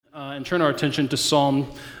And turn our attention to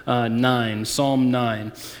Psalm 9.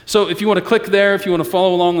 So if you want to click there, if you want to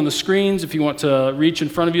follow along on the screens, if you want to reach in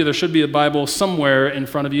front of you, there should be a Bible somewhere in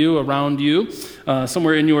front of you, around you,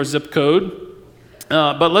 somewhere in your zip code.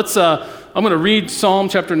 I'm going to read Psalm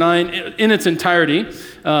chapter 9 in its entirety,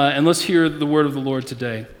 and let's hear the word of the Lord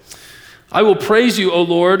today. I will praise you, O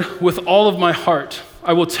Lord, with all of my heart.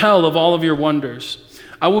 I will tell of all of your wonders.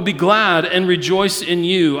 I will be glad and rejoice in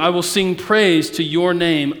you. I will sing praise to your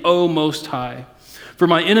name, O Most High. For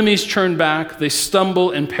my enemies turn back, they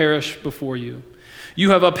stumble and perish before you.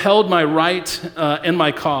 You have upheld my right and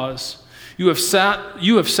my cause. You have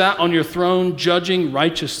sat on your throne judging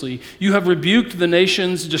righteously. You have rebuked the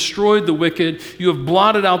nations, destroyed the wicked. You have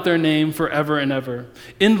blotted out their name forever and ever.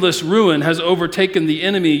 Endless ruin has overtaken the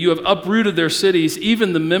enemy. You have uprooted their cities.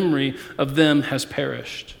 Even the memory of them has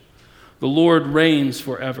perished. The Lord reigns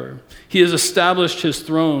forever. He has established his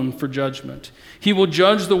throne for judgment. He will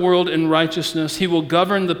judge the world in righteousness. He will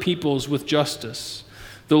govern the peoples with justice.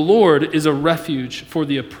 The Lord is a refuge for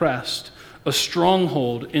the oppressed, a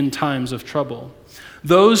stronghold in times of trouble.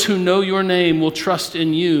 Those who know your name will trust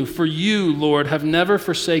in you, for you, Lord, have never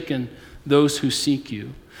forsaken those who seek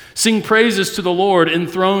you. Sing praises to the Lord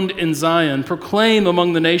enthroned in Zion. Proclaim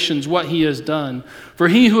among the nations what he has done. For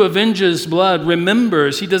he who avenges blood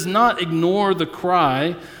remembers. He does not ignore the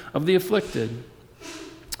cry of the afflicted.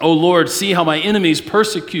 O Lord, see how my enemies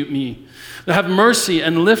persecute me. Have mercy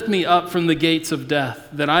and lift me up from the gates of death,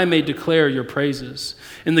 that I may declare your praises.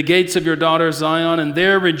 In the gates of your daughter Zion, and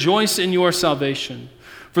there rejoice in your salvation.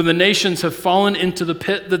 For the nations have fallen into the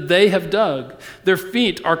pit that they have dug. Their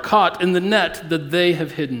feet are caught in the net that they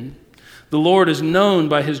have hidden. The Lord is known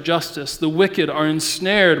by his justice. The wicked are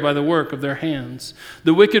ensnared by the work of their hands.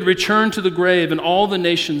 The wicked return to the grave, and all the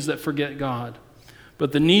nations that forget God.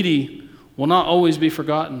 But the needy will not always be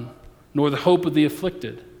forgotten, nor the hope of the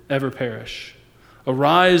afflicted ever perish.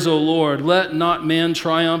 Arise, O Lord, let not man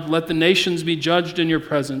triumph. Let the nations be judged in your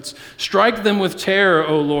presence. Strike them with terror,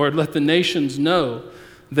 O Lord. Let the nations know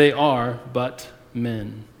they are but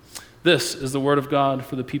men. This is the word of God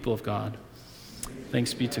for the people of God.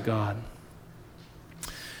 Thanks be to God.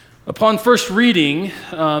 Upon first reading,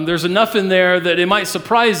 there's enough in there that it might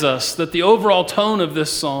surprise us that the overall tone of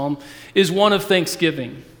this psalm is one of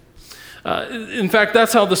thanksgiving. In fact,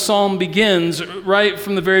 that's how the psalm begins right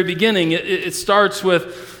from the very beginning. It starts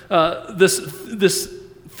with this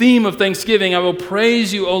theme of thanksgiving. I will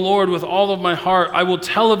praise you, O Lord, with all of my heart. I will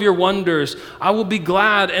tell of your wonders. I will be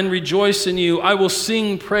glad and rejoice in you. I will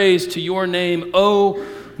sing praise to your name, O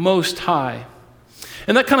Most High.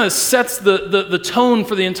 And that kind of sets the tone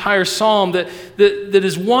for the entire psalm that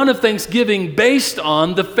is one of thanksgiving based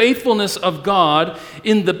on the faithfulness of God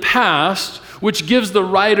in the past, which gives the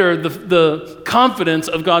writer the confidence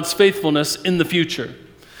of God's faithfulness in the future.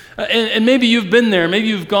 And maybe you've been there. Maybe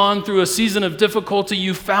you've gone through a season of difficulty.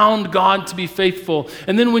 You found God to be faithful.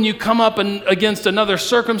 And then when you come up against another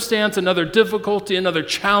circumstance, another difficulty, another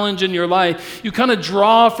challenge in your life, you kind of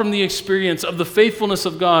draw from the experience of the faithfulness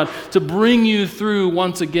of God to bring you through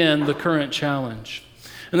once again the current challenge.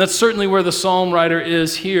 And that's certainly where the psalm writer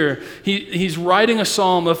is here. He's writing a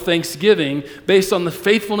psalm of thanksgiving based on the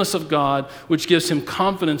faithfulness of God, which gives him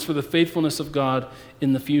confidence for the faithfulness of God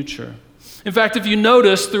in the future. In fact, if you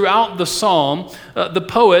notice throughout the psalm, the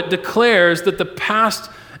poet declares that the past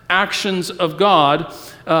actions of God,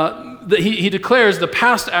 he declares the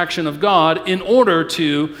past action of God in order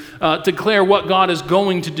to declare what God is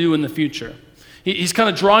going to do in the future. He's kind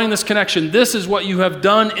of drawing this connection. This is what you have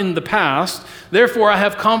done in the past. Therefore, I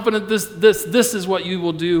have confidence this is what you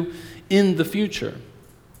will do in the future.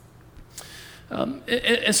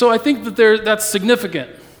 And so I think that that's significant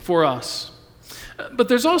for us. But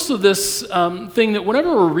there's also this thing that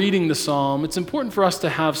whenever we're reading the psalm, it's important for us to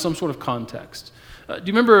have some sort of context. Do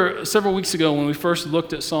you remember several weeks ago when we first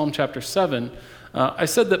looked at Psalm chapter 7, I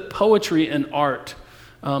said that poetry and art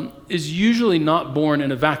is usually not born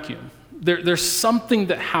in a vacuum. There's something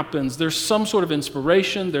that happens. There's some sort of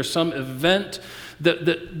inspiration. There's some event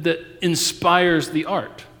that inspires the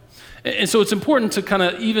art. And so it's important to kind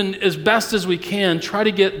of, even as best as we can, try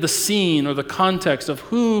to get the scene or the context of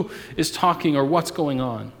who is talking or what's going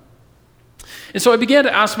on. And so I began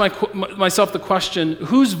to ask myself the question,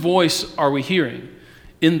 whose voice are we hearing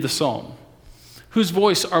in the psalm? Whose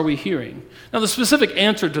voice are we hearing? Now, the specific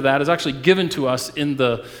answer to that is actually given to us in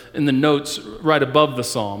the notes right above the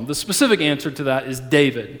psalm. The specific answer to that is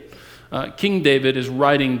David. King David is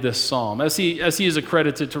writing this psalm, as he is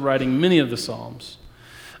accredited to writing many of the psalms.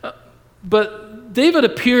 But David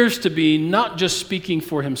appears to be not just speaking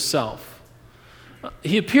for himself.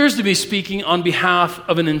 He appears to be speaking on behalf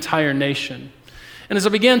of an entire nation. And as I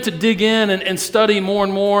began to dig in and study more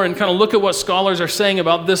and more and kind of look at what scholars are saying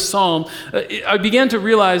about this psalm, I began to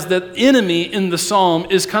realize that enemy in the psalm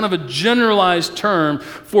is kind of a generalized term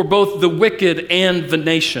for both the wicked and the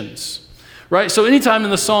nations. Right? So anytime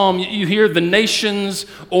in the psalm you hear the nations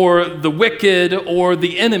or the wicked or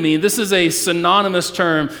the enemy, this is a synonymous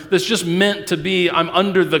term that's just meant to be I'm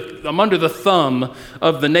under the thumb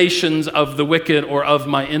of the nations, of the wicked, or of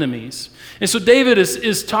my enemies. And so David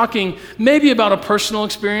is talking maybe about a personal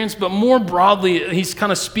experience, but more broadly, he's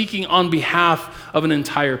kind of speaking on behalf of an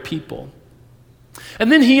entire people.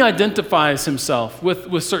 And then he identifies himself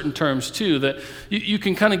with certain terms too, that you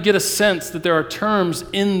can kind of get a sense that there are terms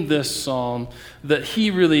in this psalm that he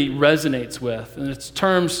really resonates with. And it's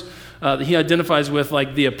terms that he identifies with,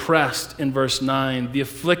 like the oppressed in verse 9, the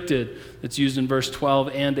afflicted that's used in verse 12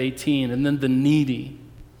 and 18, and then the needy.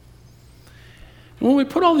 And when we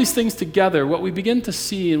put all these things together, what we begin to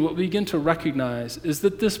see and what we begin to recognize is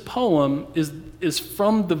that this poem is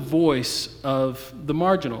from the voice of the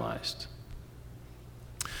marginalized.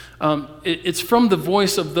 It's from the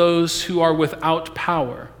voice of those who are without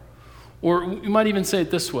power. Or you might even say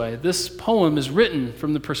it this way. This poem is written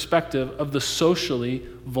from the perspective of the socially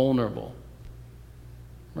vulnerable.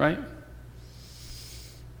 Right?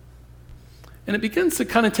 And it begins to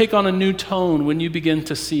kind of take on a new tone when you begin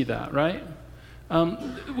to see that, right?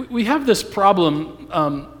 We have this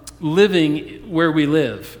problem living where we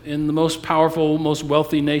live, in the most powerful, most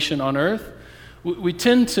wealthy nation on earth. We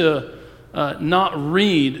tend to not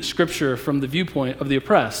read Scripture from the viewpoint of the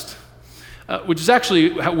oppressed, which is actually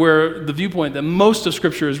where the viewpoint that most of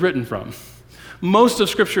Scripture is written from. Most of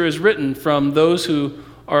Scripture is written from those who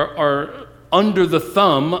are under the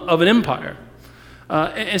thumb of an empire.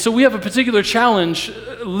 And so we have a particular challenge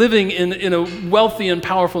living in a wealthy and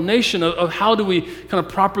powerful nation of how do we kind of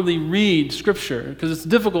properly read Scripture, because it's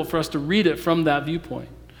difficult for us to read it from that viewpoint.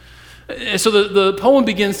 And so the poem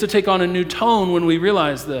begins to take on a new tone when we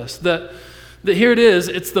realize this, that here it is,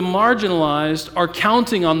 it's the marginalized are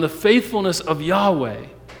counting on the faithfulness of Yahweh,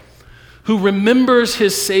 who remembers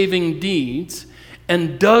his saving deeds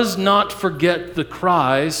and does not forget the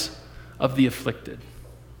cries of the afflicted.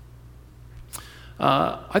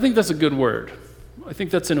 I think that's a good word. I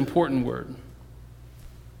think that's an important word.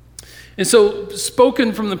 And so,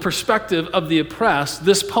 spoken from the perspective of the oppressed,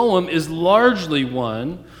 this poem is largely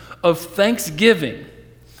one of thanksgiving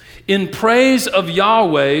in praise of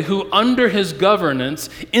Yahweh, who under his governance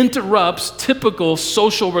interrupts typical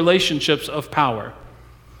social relationships of power.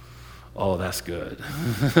 Oh, that's good.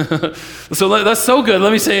 So that's so good.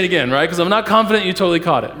 Let me say it again, right? Because I'm not confident you totally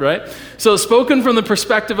caught it, right? So spoken from the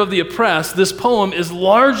perspective of the oppressed, this poem is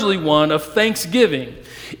largely one of thanksgiving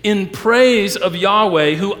in praise of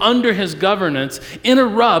Yahweh, who under his governance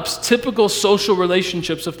interrupts typical social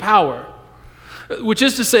relationships of power. Which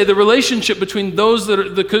is to say, the relationship between those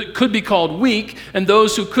that could be called weak and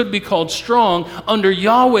those who could be called strong, under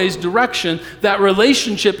Yahweh's direction, that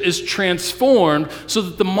relationship is transformed so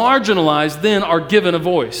that the marginalized then are given a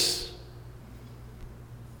voice.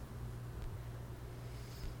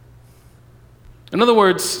 In other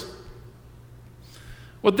words,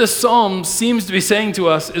 what this psalm seems to be saying to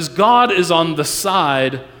us is God is on the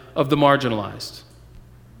side of the marginalized.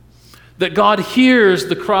 That God hears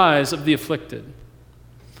the cries of the afflicted.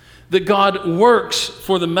 That God works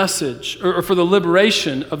for the message or for the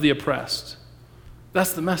liberation of the oppressed.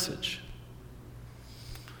 That's the message.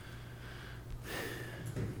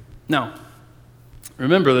 Now,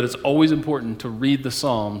 remember that it's always important to read the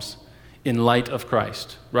Psalms in light of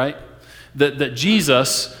Christ, right? That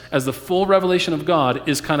Jesus, as the full revelation of God,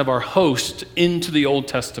 is kind of our host into the Old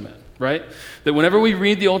Testament, right? That whenever we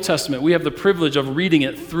read the Old Testament, we have the privilege of reading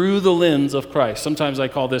it through the lens of Christ. Sometimes I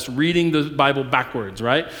call this reading the Bible backwards,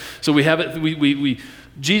 right? So we have it,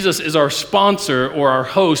 Jesus is our sponsor or our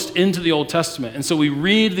host into the Old Testament. And so we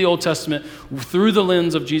read the Old Testament through the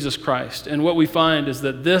lens of Jesus Christ. And what we find is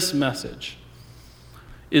that this message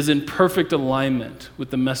is in perfect alignment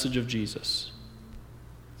with the message of Jesus,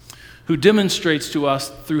 who demonstrates to us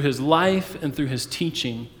through his life and through his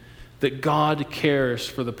teaching that God cares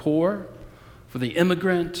for the poor, for the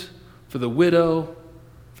immigrant, for the widow,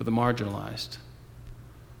 for the marginalized.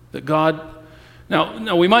 That God,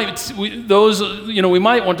 now we might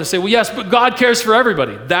want to say, well, yes, but God cares for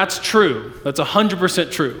everybody. That's true. That's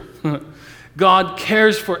 100% true. God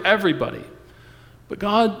cares for everybody. But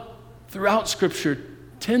God, throughout Scripture,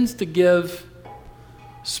 tends to give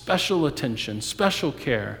special attention, special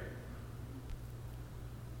care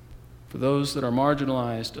for those that are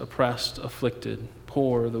marginalized, oppressed, afflicted,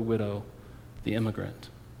 poor, the widow, the immigrant.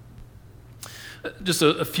 Just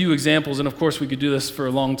a few examples, and of course we could do this for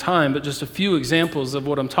a long time, but just a few examples of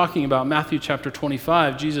what I'm talking about. Matthew chapter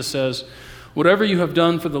 25, Jesus says, "Whatever you have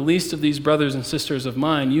done for the least of these brothers and sisters of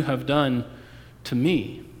mine, you have done to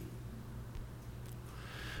me."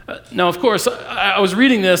 Now, of course, I was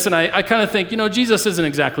reading this, and I kind of think, Jesus isn't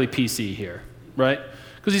exactly PC here, right?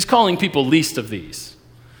 Because he's calling people least of these,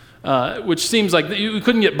 which seems like you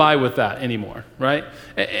couldn't get by with that anymore, right?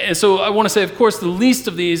 And so I want to say, of course, the least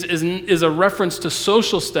of these is a reference to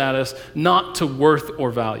social status, not to worth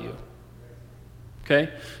or value.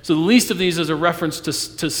 Okay? So the least of these is a reference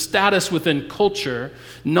to status within culture,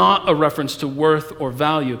 not a reference to worth or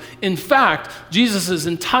value. In fact, Jesus'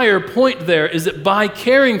 entire point there is that by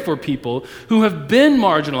caring for people who have been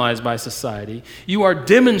marginalized by society, you are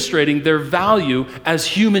demonstrating their value as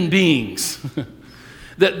human beings.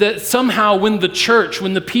 That somehow when the church,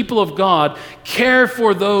 when the people of God care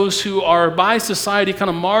for those who are by society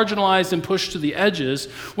kind of marginalized and pushed to the edges,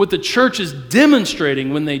 what the church is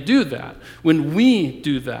demonstrating when they do that, when we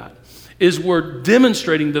do that, is we're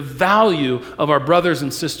demonstrating the value of our brothers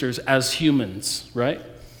and sisters as humans, right?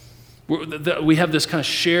 We have this kind of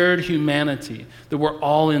shared humanity, that we're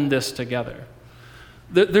all in this together.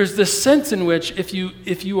 There's this sense in which if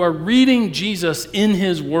you are reading Jesus in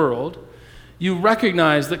his world, you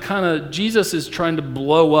recognize that kind of Jesus is trying to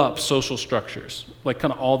blow up social structures, like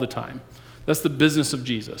kind of all the time. That's the business of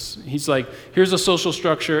Jesus. He's like, here's a social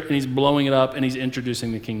structure, and he's blowing it up, and he's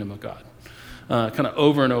introducing the kingdom of God, kind of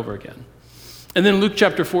over and over again. And then Luke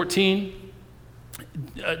chapter 14,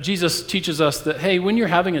 Jesus teaches us that, hey, when you're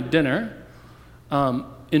having a dinner,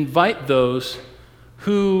 invite those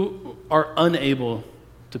who are unable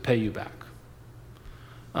to pay you back.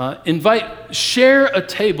 Share a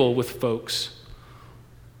table with folks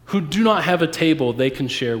who do not have a table they can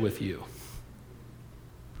share with you.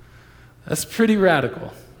 That's pretty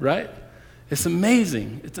radical, right? It's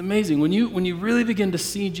amazing. It's amazing. When you really begin to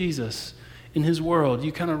see Jesus in his world,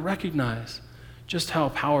 you kind of recognize just how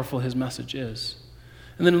powerful his message is.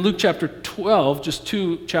 And then in Luke chapter 12, just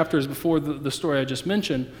 2 chapters before the story I just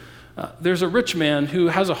mentioned, there's a rich man who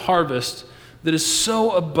has a harvest that is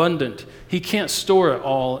so abundant, he can't store it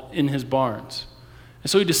all in his barns. And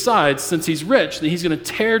so he decides, since he's rich, that he's going to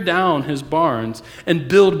tear down his barns and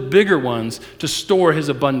build bigger ones to store his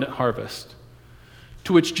abundant harvest.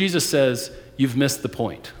 To which Jesus says, "You've missed the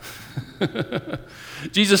point."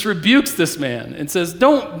 Jesus rebukes this man and says,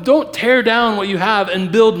 don't tear down what you have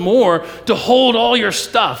and build more to hold all your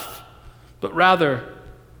stuff, but rather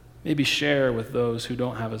maybe share with those who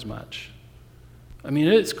don't have as much. I mean,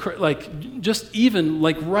 it's just even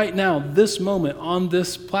like right now, this moment on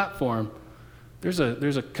this platform, there's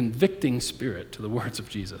a convicting spirit to the words of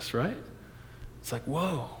Jesus, right? It's like,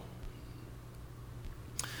 whoa.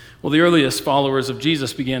 Well, the earliest followers of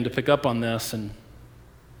Jesus began to pick up on this and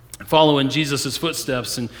follow in Jesus'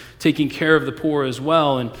 footsteps and taking care of the poor as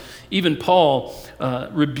well. And even Paul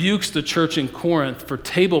rebukes the church in Corinth for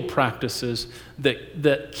table practices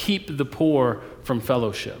that keep the poor from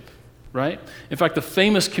fellowship. Right? In fact, the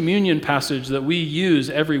famous communion passage that we use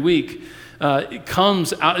every week it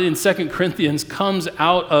comes out in 2 Corinthians, comes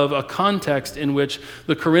out of a context in which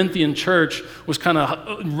the Corinthian church was kind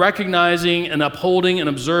of recognizing and upholding and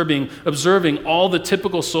observing all the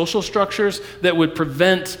typical social structures that would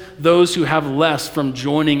prevent those who have less from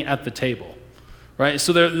joining at the table. Right?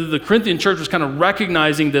 So the Corinthian church was kind of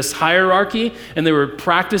recognizing this hierarchy, and they were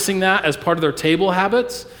practicing that as part of their table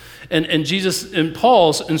habits. And Jesus and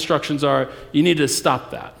Paul's instructions are, you need to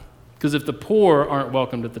stop that. Because if the poor aren't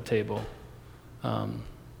welcomed at the table,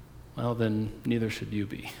 well, then neither should you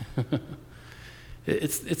be.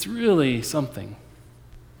 It's really something.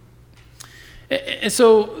 And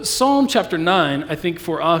so Psalm chapter 9, I think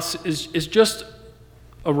for us, is just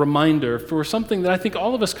a reminder for something that I think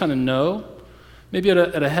all of us kind of know, maybe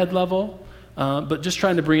at a head level, but just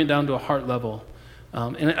trying to bring it down to a heart level.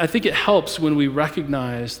 And I think it helps when we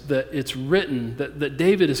recognize that it's written, that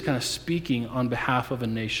David is kind of speaking on behalf of a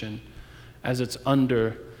nation as it's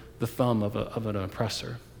under the thumb of an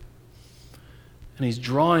oppressor. And he's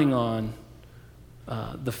drawing on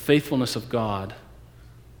the faithfulness of God,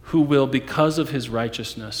 who will, because of his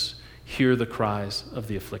righteousness, hear the cries of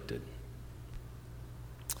the afflicted.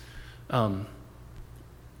 I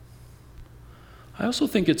also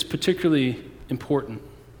think it's particularly important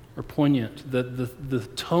or poignant that the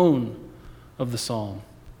tone of the psalm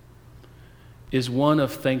is one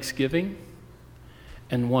of thanksgiving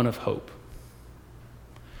and one of hope.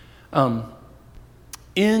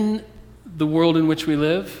 In the world in which we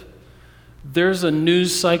live, there's a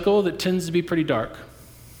news cycle that tends to be pretty dark.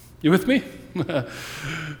 You with me?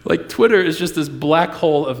 Like Twitter is just this black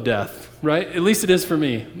hole of death, right? At least it is for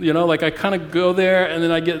me. Like I kind of go there and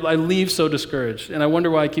then I leave so discouraged and I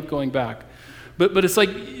wonder why I keep going back. But it's like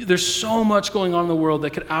there's so much going on in the world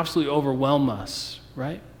that could absolutely overwhelm us,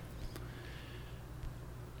 right?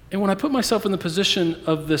 And when I put myself in the position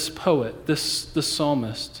of this poet, this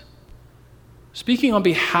psalmist, speaking on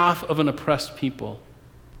behalf of an oppressed people,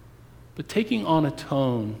 but taking on a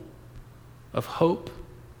tone of hope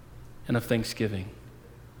and of thanksgiving,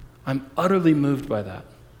 I'm utterly moved by that.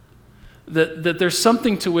 That there's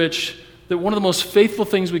something to which, that one of the most faithful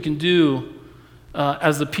things we can do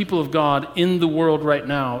as the people of God in the world right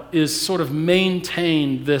now is sort of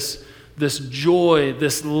maintain this joy,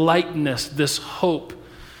 this lightness, this hope,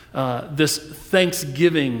 this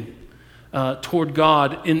thanksgiving toward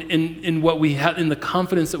God in what we have, in the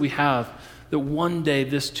confidence that we have that one day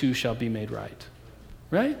this too shall be made right.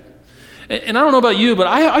 Right? And I don't know about you, but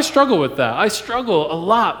I struggle with that. I struggle a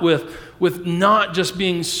lot with not just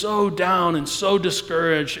being so down and so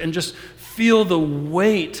discouraged and just feel the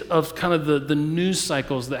weight of kind of the news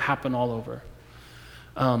cycles that happen all over.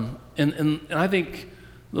 And I think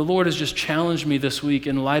the Lord has just challenged me this week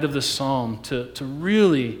in light of this psalm to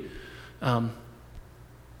really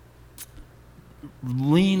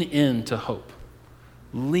lean into hope,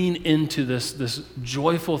 lean into this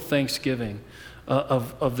joyful thanksgiving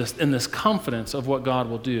of this, and this confidence of what God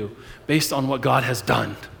will do based on what God has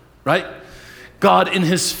done, right? God in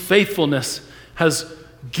his faithfulness has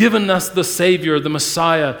given us the Savior, the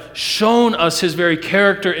Messiah, shown us his very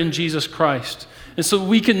character in Jesus Christ. And so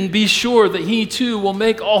we can be sure that he too will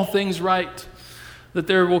make all things right, that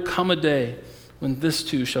there will come a day when this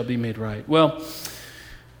too shall be made right. Well,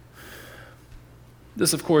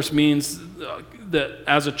 this of course means that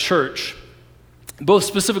as a church, both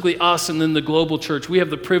specifically us and then the global church, we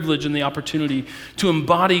have the privilege and the opportunity to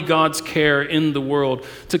embody God's care in the world,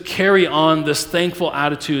 to carry on this thankful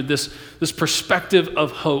attitude, this perspective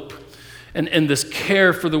of hope, and this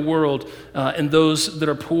care for the world and those that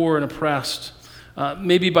are poor and oppressed.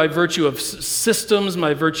 Maybe by virtue of systems,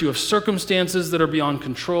 by virtue of circumstances that are beyond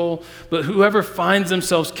control, but whoever finds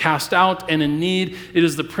themselves cast out and in need, it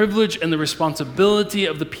is the privilege and the responsibility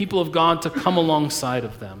of the people of God to come alongside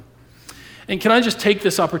of them. And can I just take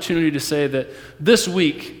this opportunity to say that this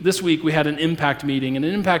week we had an impact meeting, and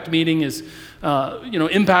an impact meeting is,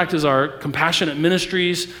 Impact is our compassionate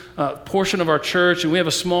ministries portion of our church, and we have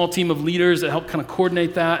a small team of leaders that help kind of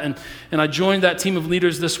coordinate that. And I joined that team of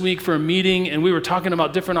leaders this week for a meeting, and we were talking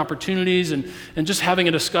about different opportunities and just having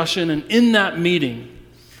a discussion. And in that meeting,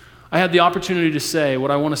 I had the opportunity to say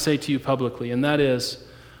what I want to say to you publicly, and that is,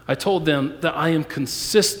 I told them that I am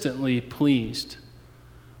consistently pleased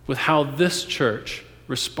with how this church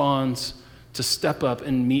responds to step up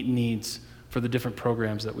and meet needs for the different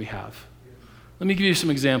programs that we have. Let me give you some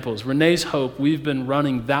examples. Renee's Hope, we've been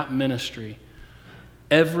running that ministry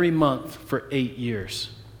every month for 8 years.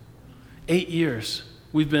 8 years.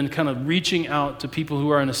 We've been kind of reaching out to people who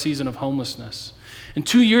are in a season of homelessness. And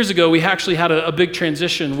 2 years ago, we actually had a big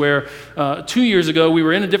transition where 2 years ago, we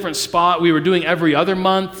were in a different spot. We were doing every other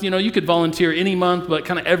month. You could volunteer any month, but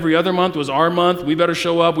kind of every other month was our month. We better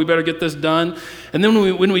show up. We better get this done. And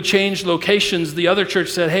then when we changed locations, the other church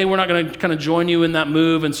said, hey, we're not going to kind of join you in that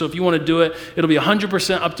move. And so if you want to do it, it'll be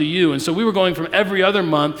 100% up to you. And so we were going from every other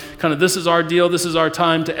month, kind of this is our deal, this is our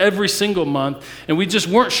time, to every single month. And we just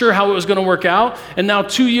weren't sure how it was going to work out. And now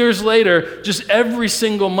 2 years later, just every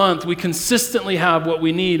single month, we consistently have what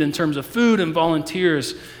we need in terms of food and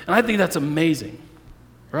volunteers. And I think that's amazing,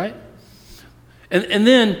 right? And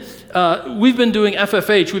then we've been doing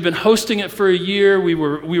FFH. We've been hosting it for a year. We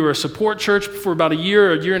were a support church for about a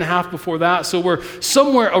year and a half before that. So we're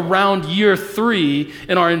somewhere around year 3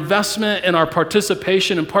 in our investment and our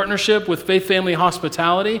participation and partnership with Faith Family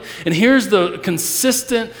Hospitality. And here's the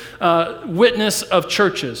consistent witness of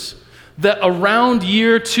churches, that around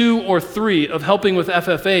year 2 or 3 of helping with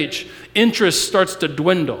FFH, interest starts to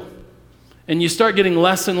dwindle. And you start getting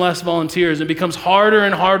less and less volunteers. It becomes harder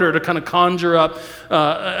and harder to kind of conjure up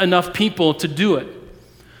enough people to do it.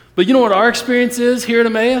 But you know what our experience is here at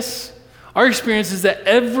Emmaus? Our experience is that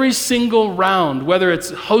every single round, whether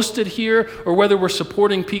it's hosted here or whether we're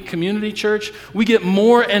supporting Peak Community Church, we get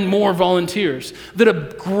more and more volunteers. That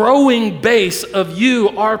a growing base of you,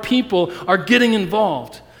 our people, are getting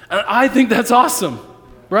involved. And I think that's awesome,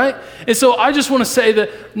 right? And so I just want to say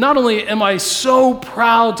that not only am I so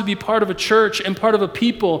proud to be part of a church and part of a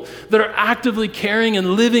people that are actively carrying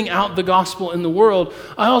and living out the gospel in the world,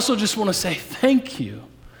 I also just want to say thank you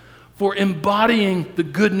for embodying the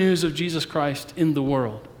good news of Jesus Christ in the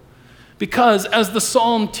world. Because as the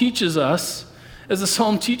psalm teaches us, As the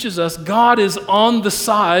psalm teaches us, God is on the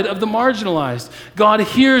side of the marginalized. God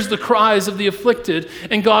hears the cries of the afflicted,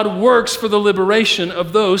 and God works for the liberation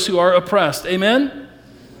of those who are oppressed. Amen?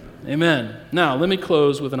 Amen. Now, let me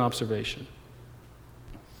close with an observation.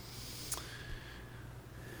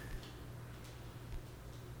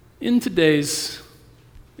 In today's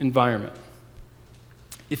environment,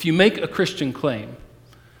 if you make a Christian claim,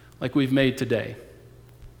 like we've made today,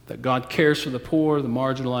 that God cares for the poor, the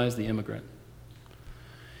marginalized, the immigrant,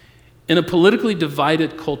 in a politically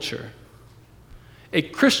divided culture, a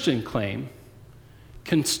Christian claim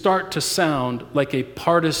can start to sound like a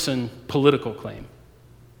partisan political claim.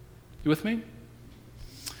 You with me?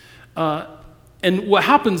 And what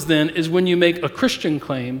happens then is when you make a Christian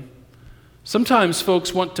claim, sometimes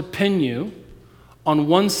folks want to pin you on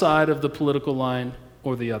one side of the political line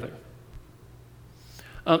or the other.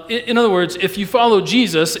 In other words, if you follow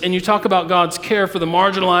Jesus and you talk about God's care for the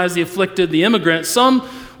marginalized, the afflicted, the immigrant, some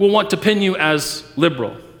will want to pin you as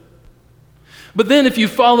liberal. But then if you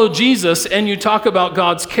follow Jesus and you talk about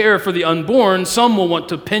God's care for the unborn, some will want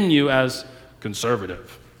to pin you as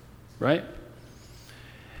conservative, right?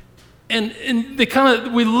 And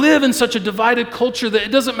we live in such a divided culture that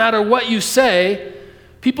it doesn't matter what you say,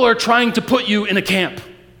 people are trying to put you in a camp.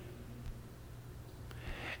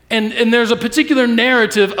 And there's a particular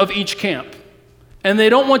narrative of each camp. And they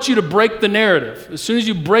don't want you to break the narrative. As soon as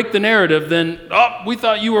you break the narrative, then, we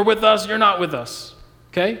thought you were with us, you're not with us.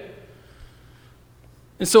 Okay?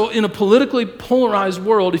 And so in a politically polarized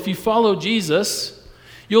world, if you follow Jesus,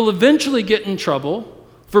 you'll eventually get in trouble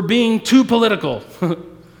for being too political,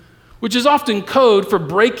 which is often code for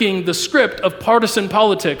breaking the script of partisan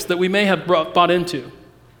politics that we may have bought into.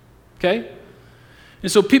 Okay?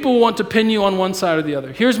 And so people want to pin you on one side or the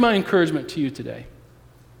other. Here's my encouragement to you today.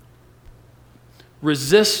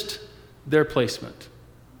 Resist their placement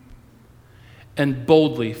and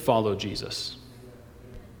boldly follow Jesus.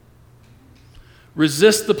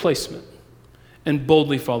 Resist the placement and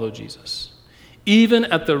boldly follow Jesus, even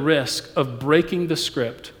at the risk of breaking the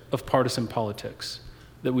script of partisan politics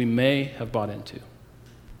that we may have bought into.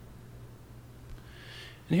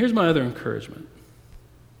 And here's my other encouragement.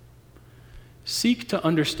 Seek to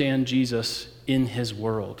understand Jesus in his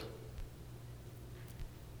world.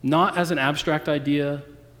 Not as an abstract idea,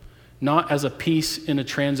 not as a piece in a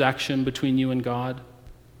transaction between you and God,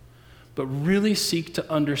 but really seek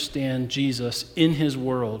to understand Jesus in his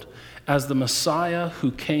world as the Messiah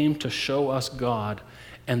who came to show us God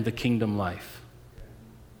and the kingdom life.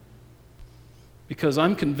 Because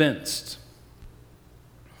I'm convinced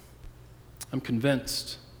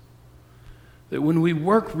that when we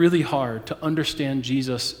work really hard to understand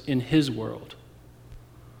Jesus in his world,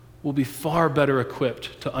 we'll be far better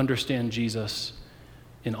equipped to understand Jesus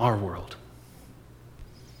in our world.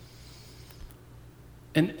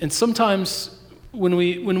 And sometimes when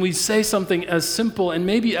we say something as simple and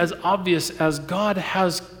maybe as obvious as God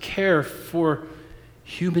has care for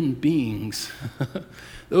human beings,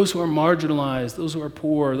 those who are marginalized, those who are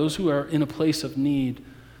poor, those who are in a place of need,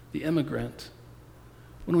 the immigrant,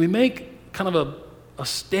 when we make kind of a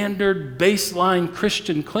standard baseline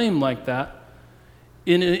Christian claim like that,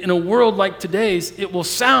 in a world like today's, it will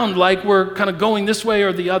sound like we're kind of going this way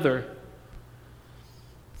or the other.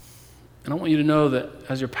 And I want you to know that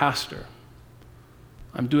as your pastor,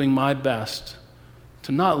 I'm doing my best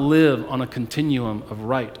to not live on a continuum of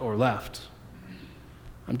right or left.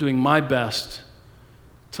 I'm doing my best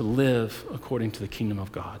to live according to the kingdom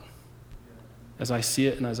of God, as I see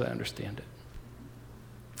it and as I understand it.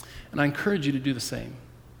 And I encourage you to do the same,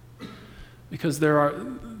 because there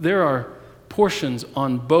are portions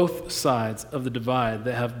on both sides of the divide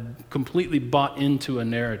that have completely bought into a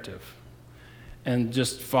narrative and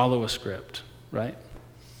just follow a script, right?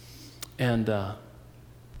 And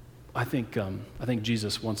I think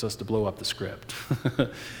Jesus wants us to blow up the script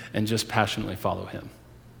and just passionately follow him.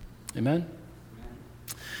 Amen?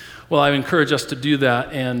 Well, I encourage us to do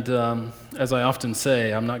that, and as I often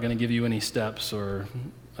say, I'm not going to give you any steps or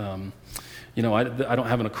I don't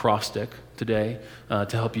have an acrostic today to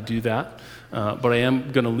help you do that, but I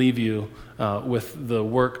am going to leave you with the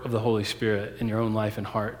work of the Holy Spirit in your own life and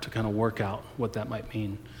heart to kind of work out what that might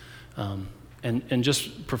mean, and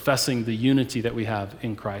just professing the unity that we have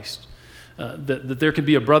in Christ, that there could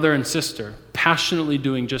be a brother and sister passionately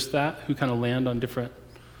doing just that, who kind of land on different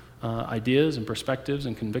ideas and perspectives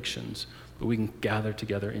and convictions, but we can gather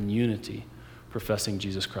together in unity, professing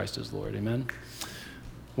Jesus Christ as Lord. Amen?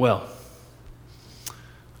 Well,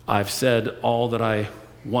 I've said all that I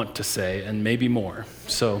want to say and maybe more.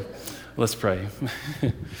 So let's pray.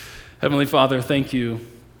 Heavenly Father, thank you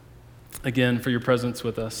again for your presence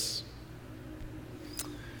with us.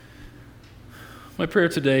 My prayer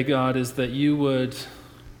today, God, is that you would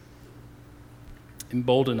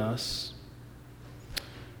embolden us,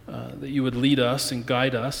 that you would lead us and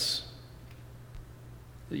guide us,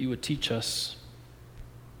 that you would teach us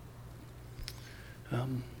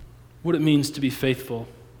what it means to be faithful,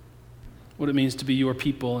 what it means to be your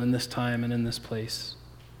people in this time and in this place.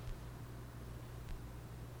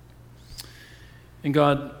 And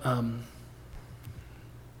God,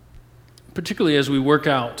 particularly as we work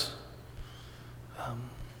out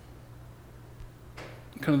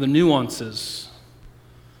kind of the nuances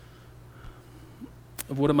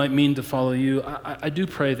of what it might mean to follow you, I do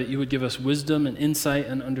pray that you would give us wisdom and insight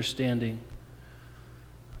and understanding,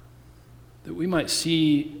 that we might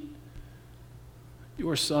see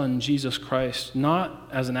your Son, Jesus Christ, not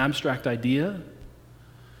as an abstract idea,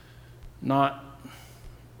 not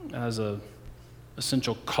as an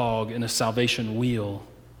essential cog in a salvation wheel,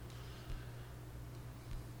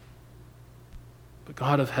 but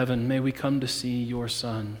God of heaven, may we come to see your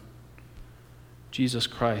Son, Jesus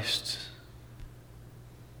Christ,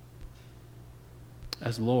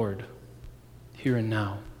 as Lord, here and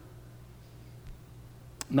now.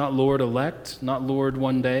 Not Lord elect, not Lord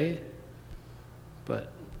one day,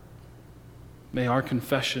 but may our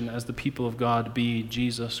confession as the people of God be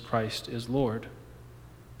Jesus Christ is Lord.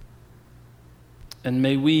 And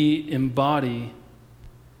may we embody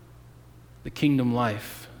the kingdom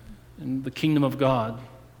life and the kingdom of God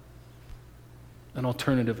an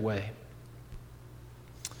alternative way.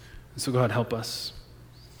 And so God, help us.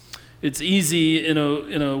 It's easy in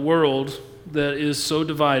a world that is so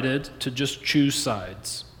divided to just choose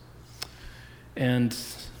sides. And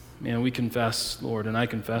we confess, Lord, and I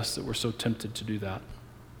confess that we're so tempted to do that.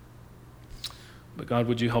 But God,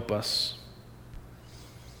 would you help us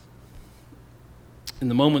in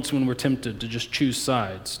the moments when we're tempted to just choose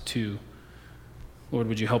sides to, Lord,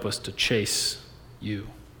 would you help us to chase you,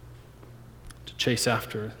 to chase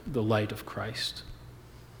after the light of Christ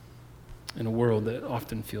in a world that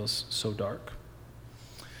often feels so dark.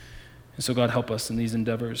 And so God, help us in these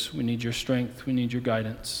endeavors. We need your strength. We need your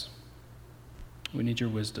guidance. We need your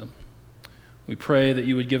wisdom. We pray that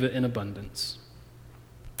you would give it in abundance.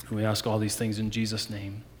 And we ask all these things in Jesus'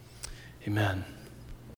 name. Amen.